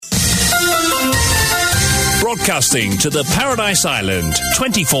Broadcasting to the Paradise Island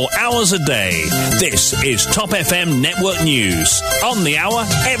 24 hours a day. This is Top FM Network News. On the hour,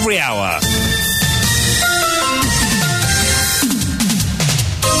 every hour.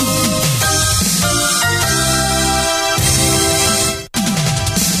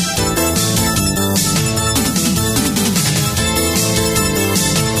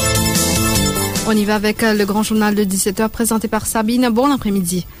 On y va avec le grand journal de 17h présenté par Sabine. Bon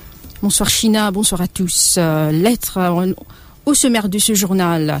l'après-midi. Bonsoir China, bonsoir à tous. Lettre au sommaire de ce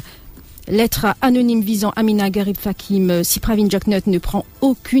journal. Lettre anonyme visant Amina Garib Fakim. Si Pravin Jagnat ne prend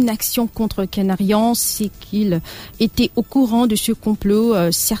aucune action contre Canarian, c'est qu'il était au courant de ce complot,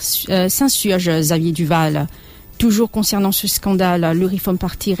 s'insurge Xavier Duval. Toujours concernant ce scandale, le Reform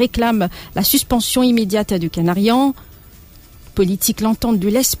Party réclame la suspension immédiate de Canarian. Politique, l'entente de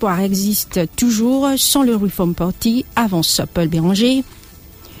l'espoir existe toujours sans le Reform Party, avance Paul Béranger.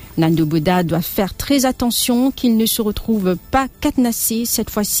 Nando Boda doit faire très attention qu'il ne se retrouve pas cadenassé, cette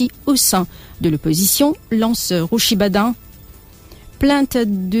fois-ci au sein de l'opposition, lance Rochi Badin. Plainte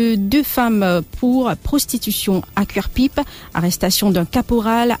de 2 femmes pour prostitution à Cuire-Pipe, arrestation d'un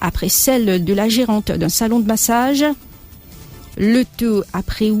caporal après celle de la gérante d'un salon de massage. Le taux,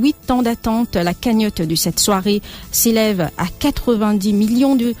 après 8 ans d'attente, la cagnotte de cette soirée s'élève à 90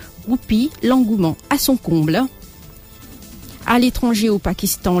 millions de roupies, l'engouement à son comble. À l'étranger, au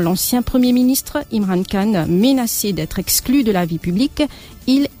Pakistan, l'ancien Premier ministre Imran Khan, menacé d'être exclu de la vie publique,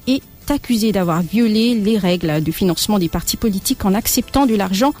 il est accusé d'avoir violé les règles de financement des partis politiques en acceptant de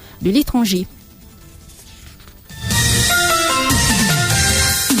l'argent de l'étranger.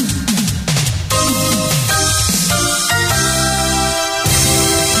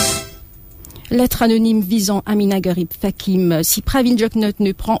 Lettre anonyme visant Amina Garib Fakim. Si Pravin Jagnat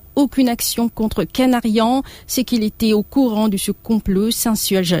ne prend aucune action contre Canarian, c'est qu'il était au courant de ce complot,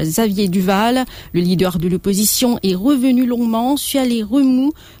 s'insurge Xavier Duval. Le leader de l'opposition est revenu longuement sur les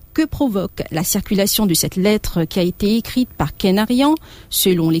remous que provoque la circulation de cette lettre qui a été écrite par Canarian,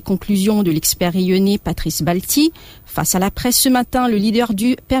 selon les conclusions de l'expert rayonné Patrice Balti. Face à la presse ce matin, le leader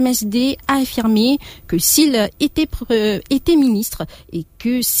du PMSD a affirmé que s'il était ministre et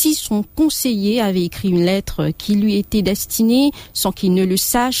que si son conseiller avait écrit une lettre qui lui était destinée sans qu'il ne le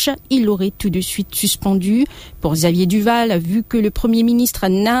sache, il l'aurait tout de suite suspendu. Pour Xavier Duval, vu que le Premier ministre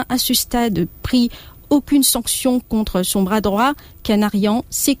n'a à ce stade pris aucune sanction contre son bras droit, Canarian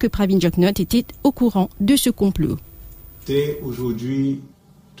sait que Pravin Jagnat était au courant de ce complot. C'est aujourd'hui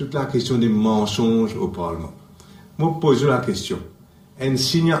toute la question des mensonges au Parlement. Moi, pose la question. Un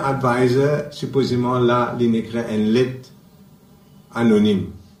senior advisor, supposément là, il écrit une lettre anonyme.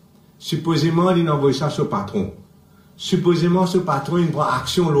 Supposément, il envoie ça à son patron. Supposément, ce patron, il prend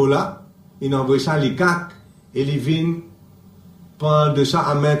action là, il envoie ça à l'ICAC et il vient prendre de ça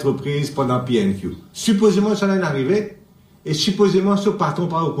à maintes reprises pendant PNQ. Supposément, ça n'est arrivé, et supposément, ce patron n'est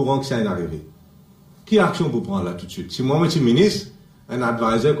pas au courant que ça est arrivé. Quelle action vous prendre là tout de suite? Si moi, je suis ministre, un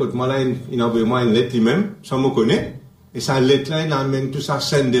advisor, quand moi, là, il envoie moi une lettre lui-même, sans me connaître, et sa lettre-là, il amène tout ça,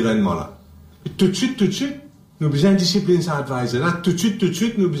 scène d'événement là. Et tout de suite, nous besoin discipliner cet advisor là, tout de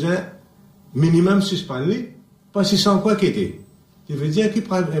suite, nous besoin minimum suspendre, parce que sans quoi qu'il était. Je veux dire qu'il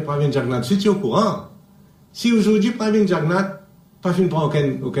Pravin Jagnat, si tu es au courant, si aujourd'hui Pravin Jagnat, pas ne prend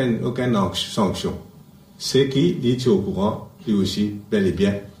aucune sanction. C'est qu'il est au courant, lui aussi, bel et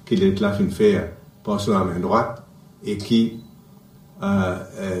bien, qu'il est là, fin faire passer la main droite et qui fin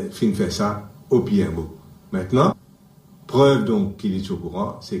fait ça au pied mot. Maintenant, preuve donc qu'il est au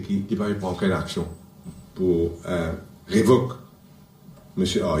courant, c'est qu'il ne va pas prendre aucune action pour révoquer M.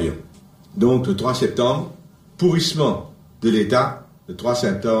 Arion. Donc, le 3 septembre, pourrissement de l'État, le 3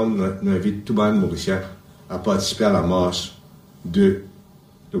 septembre, nous invite tout le monde mauricien à participer à la marche de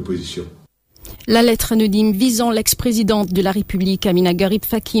l'opposition. La lettre anonyme visant l'ex-présidente de la République, Amina Garib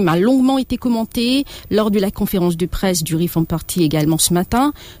Fakim, a longuement été commentée lors de la conférence de presse du Reform Party également ce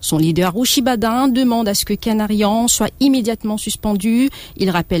matin. Son leader, Rochi Badin, demande à ce que Canarian soit immédiatement suspendu.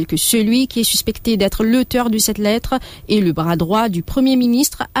 Il rappelle que celui qui est suspecté d'être l'auteur de cette lettre est le bras droit du Premier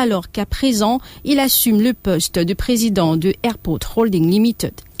ministre, alors qu'à présent, il assume le poste de président de Airport Holding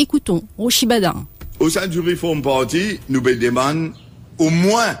Limited. Écoutons Rochi Badin. Au sein du Reform Party, nous demandons au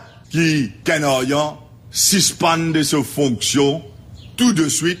moins que Canarian suspende de ses fonctions tout de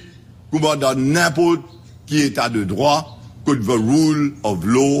suite, comme dans n'importe quel état de droit, que the rule of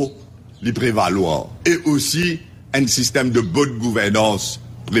law les prévaloir. Et aussi un système de bonne gouvernance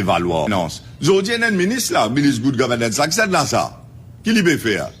prévaloir. Aujourd'hui, il y a un ministre là, ministre Good Governance, accède dans ça. Qui lui peut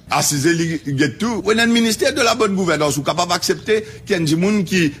faire? Assiser tout. Il y a un ministère de la bonne gouvernance, ou capable d'accepter qu'il y a des gens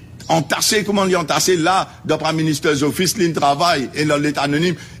qui entassé, comment on entassé, là, d'après Minister's Office, l'in travail, et dans l'état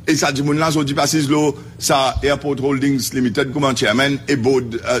anonyme, et ça dit, mon là, on dit pas si l'eau, ça, Airport Holdings Limited, comme chairman, et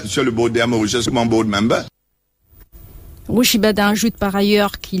board, sur le board d'Air Mauritius, comme board member. Rochi Badin ajoute par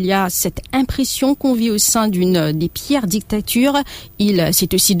ailleurs qu'il y a cette impression qu'on vit au sein d'une des pires dictatures. Il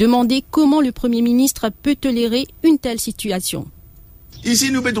s'est aussi demandé comment le Premier ministre peut tolérer une telle situation.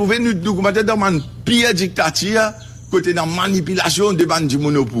 Ici, nous pouvons trouver, nous dans une pire dictature, côté dans manipulation de ban du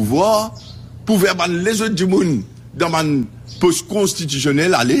monde au pouvoir, pour faire ban les autres du monde dans un poste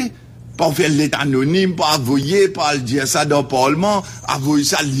constitutionnel, aller, pour faire l'état anonyme, pour envoyer, pour dire ça dans le Parlement, envoyer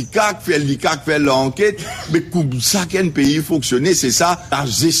ça à l'ICAC, faire l'enquête. Mais comme ça qu'un pays fonctionne, c'est ça, la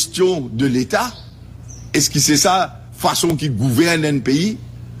gestion de l'État. Est-ce que c'est ça, façon qui gouverne un pays?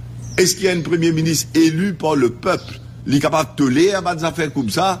 Est-ce qu'il y a un Premier ministre élu par le peuple? Il est capable de tolérer des affaires comme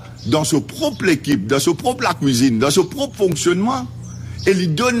ça dans sa propre équipe, dans sa propre cuisine, dans son propre fonctionnement. Et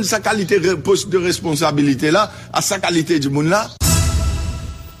il donne sa qualité poste de responsabilité là, à sa qualité du monde là.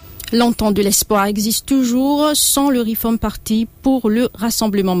 L'entente de l'espoir existe toujours sans le Reform Party pour le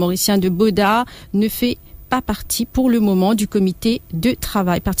Rassemblement mauricien de Boda ne fait pas partie pour le moment du comité de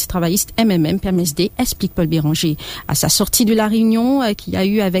travail, Parti travailliste MMM-PMSD, explique Paul Béranger. À sa sortie de la réunion qu'il y a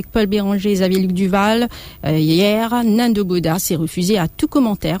eu avec Paul Béranger et Xavier-Luc Duval hier, Nando Boda s'est refusé à tout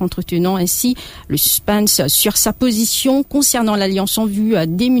commentaire, entretenant ainsi le suspense sur sa position concernant l'alliance en vue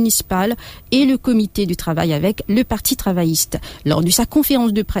des municipales et le comité du travail avec le Parti travailliste. Lors de sa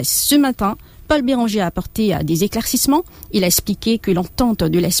conférence de presse ce matin, Paul Béranger a apporté des éclaircissements. Il a expliqué que l'entente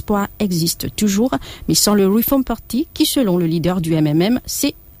de l'espoir existe toujours, mais sans le Reform Party, qui, selon le leader du MMM,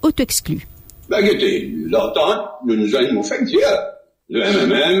 s'est auto-exclu. Écoutez, l'entente, nous allons faire dire. Le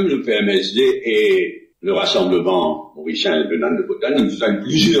MMM, le PMSD et le Rassemblement mauricien de Nando Boda, nous allons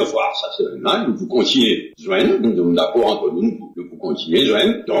plusieurs fois, ça c'est normal, nous vous continuez de joindre, nous sommes d'accord entre nous, nous vous continuez de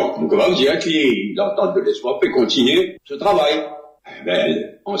joindre. Donc, nous pouvons dire que l'entente de l'espoir peut continuer ce travail. Ben,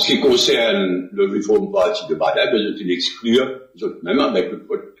 en ce qui concerne le Reform Party de Bada, ben, je vais l'exclure, même avec le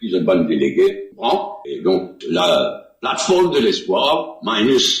plus de bonnes délégués, et donc, la plateforme de l'espoir,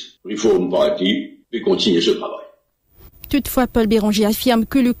 minus Reform Party, peut continuer ce travail. Toutefois, Paul Béranger affirme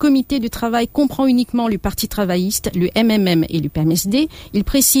que le comité de travail comprend uniquement le Parti travailliste, le MMM et le PMSD. Il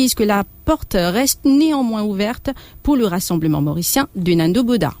précise que la porte reste néanmoins ouverte pour le Rassemblement mauricien de Nando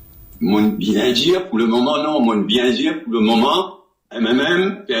Boda. Mon bien dire, pour le moment, non, mon bien dire, pour le moment,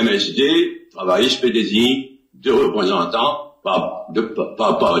 MMM, PMSD, travailliste, PDI, deux représentants par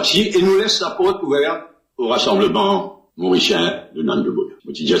parti, et nous laisse la porte ouverte au Rassemblement mauricien de Nando Boda.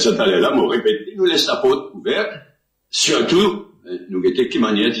 Je dis ça tout à l'heure, mais répéter, nous laisse la porte ouverte, surtout, nous guetter qui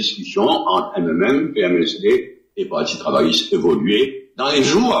manière de discussion entre MMM, PMSD et Parti travailliste évoluer dans les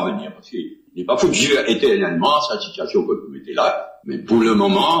jours à venir, parce qu'il n'est pas foutu éternellement sa situation que nous mettez là, mais pour le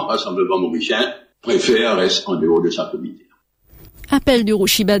moment, Rassemblement mauricien préfère rester en dehors de sa comité. Appel de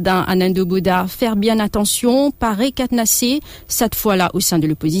Rochi Badin à Nando Boda, faire bien attention, paraît cadenassé, cette fois-là au sein de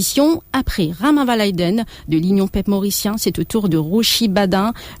l'opposition. Après Ramin Valaiden de l'Union PEP mauricien, c'est au tour de Rochi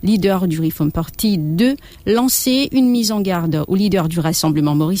Badin, leader du Reform Party, de lancer une mise en garde au leader du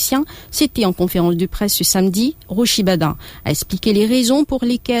Rassemblement mauricien. C'était en conférence de presse ce samedi. Rochi Badin a expliqué les raisons pour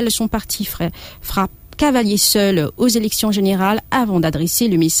lesquelles son parti fera cavalier seul aux élections générales avant d'adresser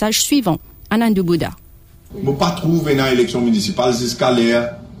le message suivant à Nando Boda. Je ne pas trouver dans l'élection municipale, c'est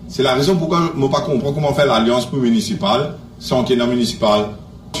scalaire. C'est la raison pourquoi je ne pas comprendre comment faire l'alliance pour municipale, sans qu'il y ait dans municipal.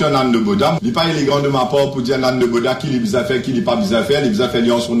 Sur Nando Boda, il n'est pas élégant de ma part pour dire Nando Boda qui est à faire, qui n'est pas à faire, il a fait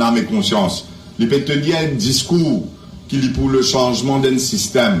alliance son âme et conscience. Il peut tenir un discours qui est pour le changement d'un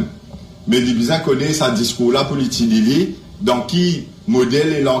système. Mais il a connaître ce discours-là pour l'utiliser, dans qui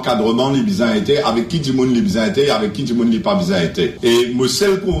modèle et l'encadrement les besoins été, avec qui du monde les besoins été, avec qui du monde les pas besoin été. Et mon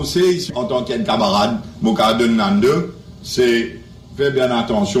seul conseil, en tant qu'un camarade, mon camarade Nando, c'est faire bien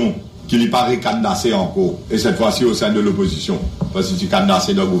attention qu'il n'est pas recadenassé encore. Et cette fois-ci au sein de l'opposition. Parce que tu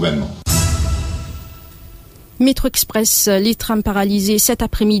cadenassé dans le gouvernement. Métro Express, les trams paralysés cet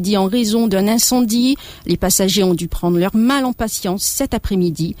après-midi en raison d'un incendie. Les passagers ont dû prendre leur mal en patience cet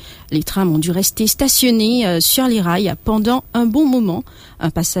après-midi. Les trams ont dû rester stationnés sur les rails pendant un bon moment.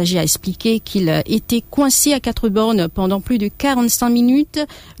 Un passager a expliqué qu'il était coincé à 4 bornes pendant plus de 45 minutes.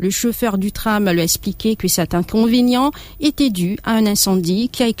 Le chauffeur du tram lui a expliqué que cet inconvénient était dû à un incendie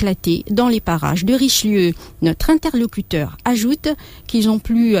qui a éclaté dans les parages de Richelieu. Notre interlocuteur ajoute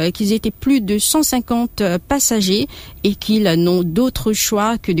qu'ils étaient plus de 150 passagers et qu'ils n'ont d'autre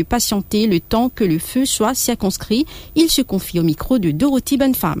choix que de patienter le temps que le feu soit circonscrit. Il se confie au micro de Dorothy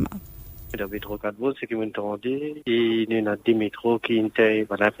Bonnefemme. Le métro 4 voies, c'est qu'on entendait, et nous avons des métros qui étaient,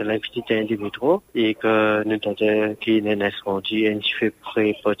 voilà, l'infinité du métro, et que nous avons qui est incendie, et qui fait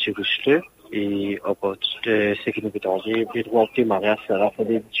près partir rustre, et au bout de ce qui nous entendait, les trois petits mariages, ça a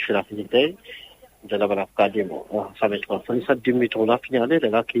fait l'infinité, de la valeur quasiment. Ça va être ça, deux métros là, finalement,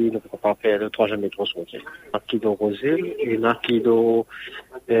 là, qui ne peut pas faire le troisième métro sortir. Qui doit Roselle, et là, qui doit,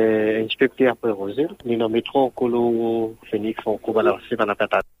 un petit peu plus après Roselle, nous avons métro, Colo, Phoenix, on va la passer par la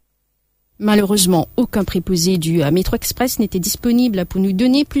patate. Malheureusement, aucun préposé du Métro Express n'était disponible pour nous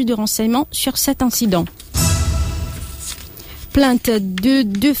donner plus de renseignements sur cet incident. Plainte de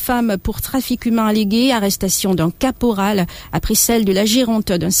 2 femmes pour trafic humain allégué, arrestation d'un caporal après celle de la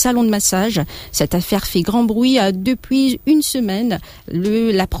gérante d'un salon de massage. Cette affaire fait grand bruit depuis une semaine.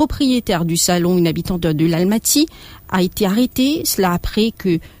 La propriétaire du salon, une habitante de l'Almaty, a été arrêtée, cela après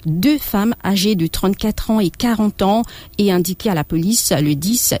que 2 femmes âgées de 34 ans et 40 ans aient indiqué à la police le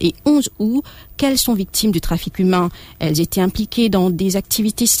 10 et 11 août qu'elles sont victimes du trafic humain. Elles étaient impliquées dans des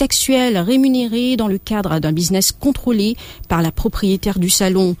activités sexuelles rémunérées dans le cadre d'un business contrôlé par la propriétaire du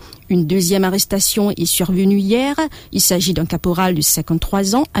salon. Une deuxième arrestation est survenue hier. Il s'agit d'un caporal de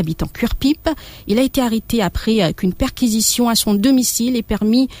 53 ans, habitant Curepipe. Il a été arrêté après qu'une perquisition à son domicile ait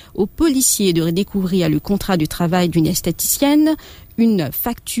permis aux policiers de redécouvrir le contrat de travail d'une esthéticienne, une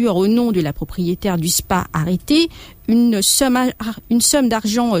facture au nom de la propriétaire du spa arrêtée, une somme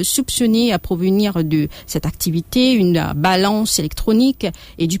d'argent soupçonnée à provenir de cette activité, une balance électronique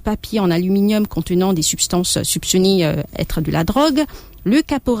et du papier en aluminium contenant des substances soupçonnées être de la drogue. Le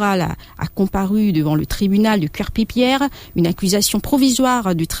caporal a comparu devant le tribunal de Curepipe-Pierre. Une accusation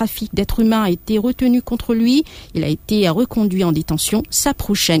provisoire de trafic d'êtres humains a été retenue contre lui. Il a été reconduit en détention. Sa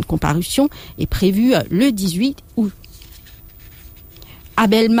prochaine comparution est prévue le 18 août. À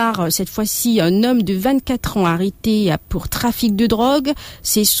Bellemare, cette fois-ci, un homme de 24 ans arrêté pour trafic de drogue.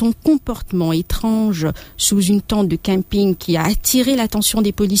 C'est son comportement étrange sous une tente de camping qui a attiré l'attention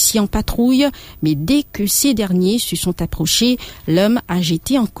des policiers en patrouille. Mais dès que ces derniers se sont approchés, l'homme a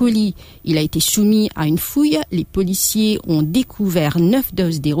jeté un colis. Il a été soumis à une fouille. Les policiers ont découvert 9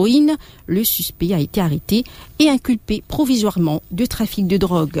 doses d'héroïne. Le suspect a été arrêté et inculpé provisoirement de trafic de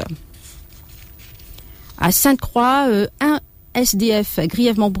drogue. À Sainte-Croix, un SDF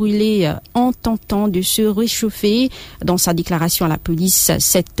grièvement brûlé en tentant de se réchauffer. Dans sa déclaration à la police,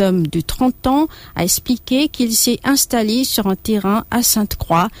 cet homme de 30 ans a expliqué qu'il s'est installé sur un terrain à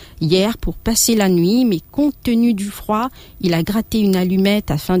Sainte-Croix hier pour passer la nuit, mais compte tenu du froid, il a gratté une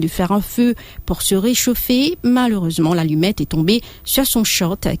allumette afin de faire un feu pour se réchauffer. Malheureusement, l'allumette est tombée sur son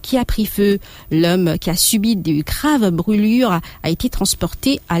short qui a pris feu. L'homme qui a subi de graves brûlures a été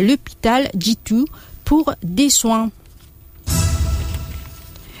transporté à l'hôpital Jitu pour des soins.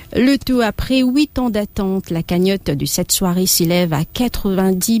 Le tout après 8 ans d'attente, la cagnotte de cette soirée s'élève à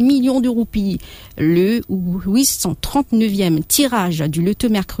 90 millions de roupies. Le 839e tirage du loto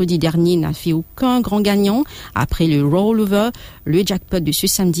mercredi dernier n'a fait aucun grand gagnant. Après le rollover, le jackpot de ce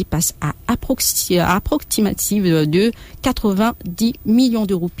samedi passe à approximative de 90 millions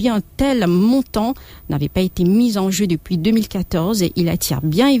de roupies. Un tel montant n'avait pas été mis en jeu depuis 2014 et il attire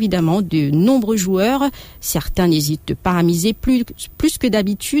bien évidemment de nombreux joueurs. Certains n'hésitent pas à miser plus que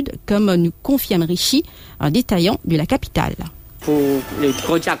d'habitude, comme nous confirme Richie, un détaillant de la capitale. Pour le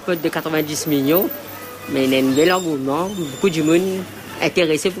gros jackpot de 90 millions, mais il y a un bel engouement, beaucoup de monde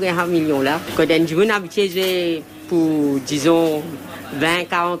intéressé pour 1 million là. Quand il y a du monde habitué pour, disons,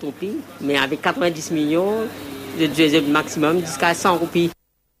 20-40 roupies, mais avec 90 millions, je disais maximum jusqu'à 100 roupies.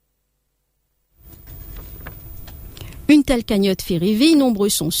 Une telle cagnotte fait rêver, nombreux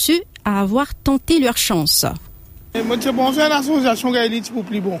sont ceux à avoir tenté leur chance. Moi, c'est bon, c'est une association qui est élite pour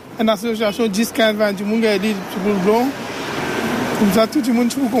plus bon. Une association 10, 15, 20 du monde qui est élite pour plus bon. Comme ça, tout le monde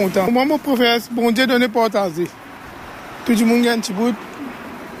est content. Moi, je préfère, bon Dieu, donner portage. Tout le monde est un petit bout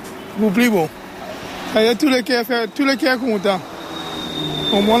pour plus bon. Tous les qui sont contents.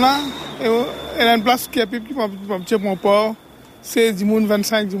 Au moment là, il y a une place qui est plus petit pour mon port. C'est du monde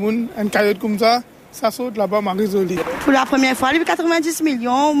 25, du monde, une cagnotte comme ça. Ça saute là-bas, m'a résolu. Pour la première fois, depuis 90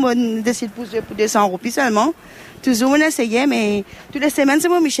 millions, on décide de pousser pour 200 roupies seulement. Toujours, on essayait, mais toutes les semaines, c'est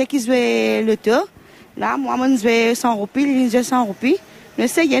mon Michel qui joue le tour. Là, moi, je joue 100 roupies, il joue 100 roupies. On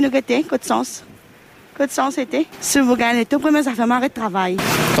essayait, nous guetter, code sens. Code sens, c'était. Si vous gagnez tout, premier, ça fait marrer de travail.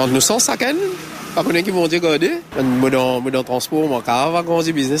 Quand nous sommes saccades, par contre, qui vont regarder, dans le transport, mon car, va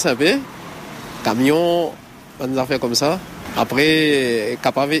commencer business un peu. Camion, on a fait comme ça. Après,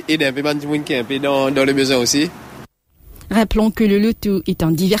 capable d'aider un peu de monde qui est un peu dans les besoins aussi. Rappelons que le loto est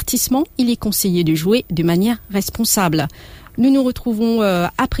un divertissement. Il est conseillé de jouer de manière responsable. Nous nous retrouvons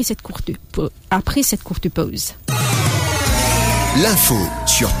après cette courte pause. L'info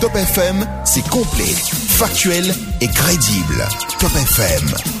sur Top FM, c'est complet, factuel et crédible. Top FM,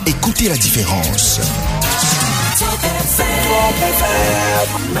 écoutez la différence. Top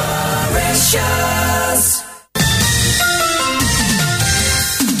FM, Mauritius.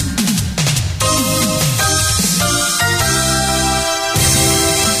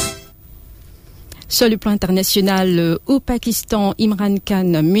 Sur le plan international, au Pakistan, Imran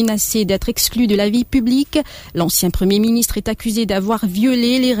Khan, menacé d'être exclu de la vie publique, l'ancien Premier ministre est accusé d'avoir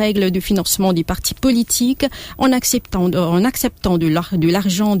violé les règles de financement des partis politiques en acceptant de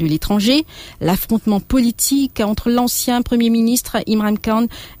l'argent de l'étranger. L'affrontement politique entre l'ancien Premier ministre Imran Khan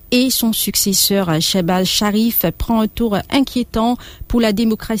et son successeur Shehbaz Sharif prend un tour inquiétant pour la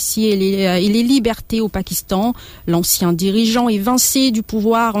démocratie et les libertés au Pakistan. L'ancien dirigeant évincé du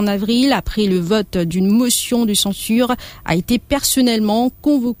pouvoir en avril après le vote d'une motion de censure a été personnellement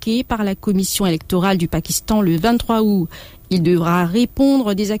convoqué par la commission électorale du Pakistan le 23 août. Il devra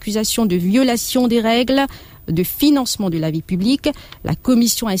répondre des accusations de violation des règles de financement de la vie publique. La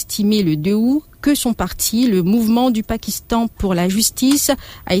commission a estimé le 2 août que son parti, le Mouvement du Pakistan pour la justice,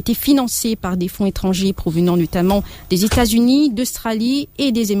 a été financé par des fonds étrangers provenant notamment des États-Unis, d'Australie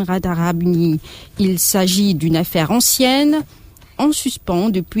et des Émirats arabes unis. Il s'agit d'une affaire ancienne, en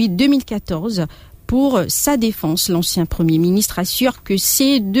suspens depuis 2014. Pour sa défense, l'ancien Premier ministre assure que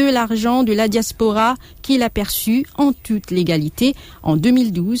c'est de l'argent de la diaspora qu'il a perçu en toute légalité en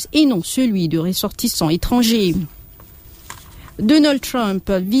 2012 et non celui de ressortissants étrangers. Donald Trump,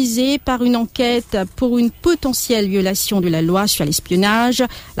 visé par une enquête pour une potentielle violation de la loi sur l'espionnage.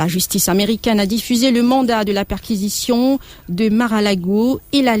 La justice américaine a diffusé le mandat de la perquisition de Mar-a-Lago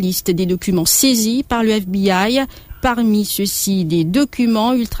et la liste des documents saisis par le FBI. Parmi ceux-ci, des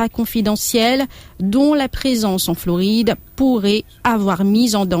documents ultra confidentiels dont la présence en Floride pourrait avoir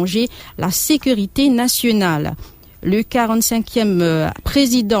mis en danger la sécurité nationale. Le 45e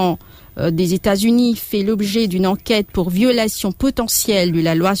président des États-Unis fait l'objet d'une enquête pour violation potentielle de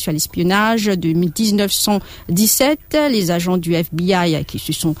la loi sur l'espionnage de 1917. Les agents du FBI qui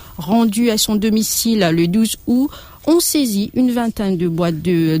se sont rendus à son domicile le 12 août ont saisi une vingtaine de boîtes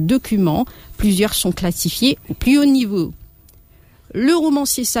de documents. Plusieurs sont classifiés au plus haut niveau. Le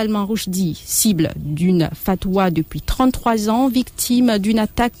romancier Salman Rushdie, cible d'une fatwa depuis 33 ans, victime d'une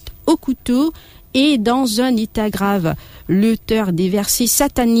attaque au couteau, et dans un état grave. L'auteur des versets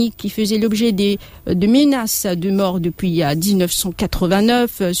sataniques qui faisaient l'objet de menaces de mort depuis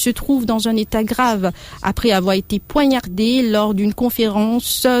 1989 se trouve dans un état grave après avoir été poignardé lors d'une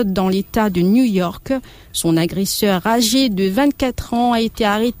conférence dans l'état de New York. Son agresseur âgé de 24 ans a été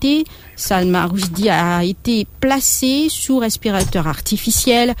arrêté. Salman Rushdie a été placé sous respirateur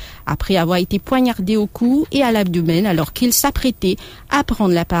artificiel après avoir été poignardé au cou et à l'abdomen alors qu'il s'apprêtait à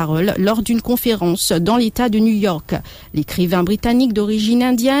prendre la parole lors d'une conférence dans l'état de New York. L'écrivain britannique d'origine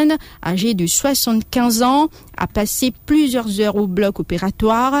indienne, âgé de 75 ans, a passé plusieurs heures au bloc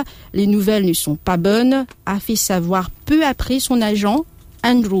opératoire. Les nouvelles ne sont pas bonnes, a fait savoir peu après son agent,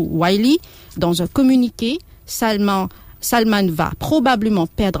 Andrew Wiley. Dans un communiqué, Salman va probablement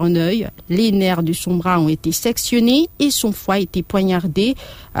perdre un œil. Les nerfs de son bras ont été sectionnés et son foie a été poignardé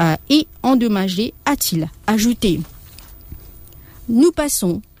et endommagé, a-t-il ajouté. Nous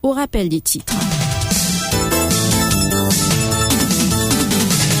passons au rappel des titres.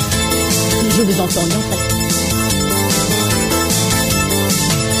 Je vous entends bien, en fait.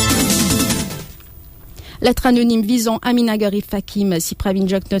 Lettre anonyme visant Amina Garif Hakim. Si Pravin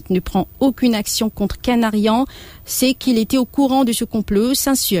Joknot ne prend aucune action contre Canarian, c'est qu'il était au courant de ce complot,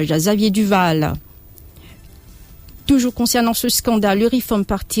 s'insurge à Xavier Duval. Toujours concernant ce scandale, le Reform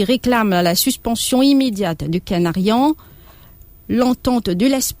Party réclame la suspension immédiate de Canarian. L'entente de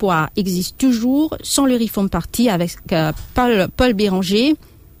l'espoir existe toujours sans le Reform Party avec Paul Béranger.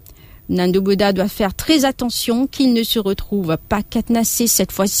 Nando Boda doit faire très attention qu'il ne se retrouve pas cadenassé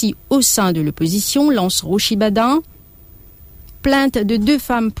cette fois-ci au sein de l'opposition, lance Rochi Badin. Plainte de 2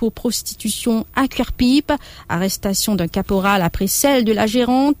 femmes pour prostitution à Cuire-Pipe. Arrestation d'un caporal après celle de la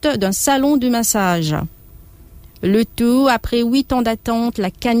gérante d'un salon de massage. Le tout, après 8 ans d'attente,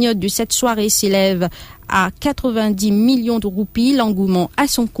 la cagnotte de cette soirée s'élève à 90 millions de roupies, l'engouement à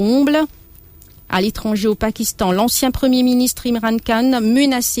son comble. À l'étranger, au Pakistan, l'ancien Premier ministre Imran Khan,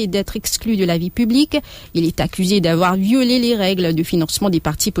 menacé d'être exclu de la vie publique, il est accusé d'avoir violé les règles de financement des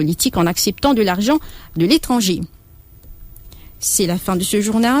partis politiques en acceptant de l'argent de l'étranger. C'est la fin de ce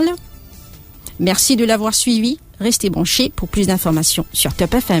journal. Merci de l'avoir suivi. Restez branchés pour plus d'informations sur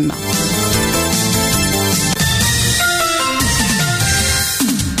Top FM.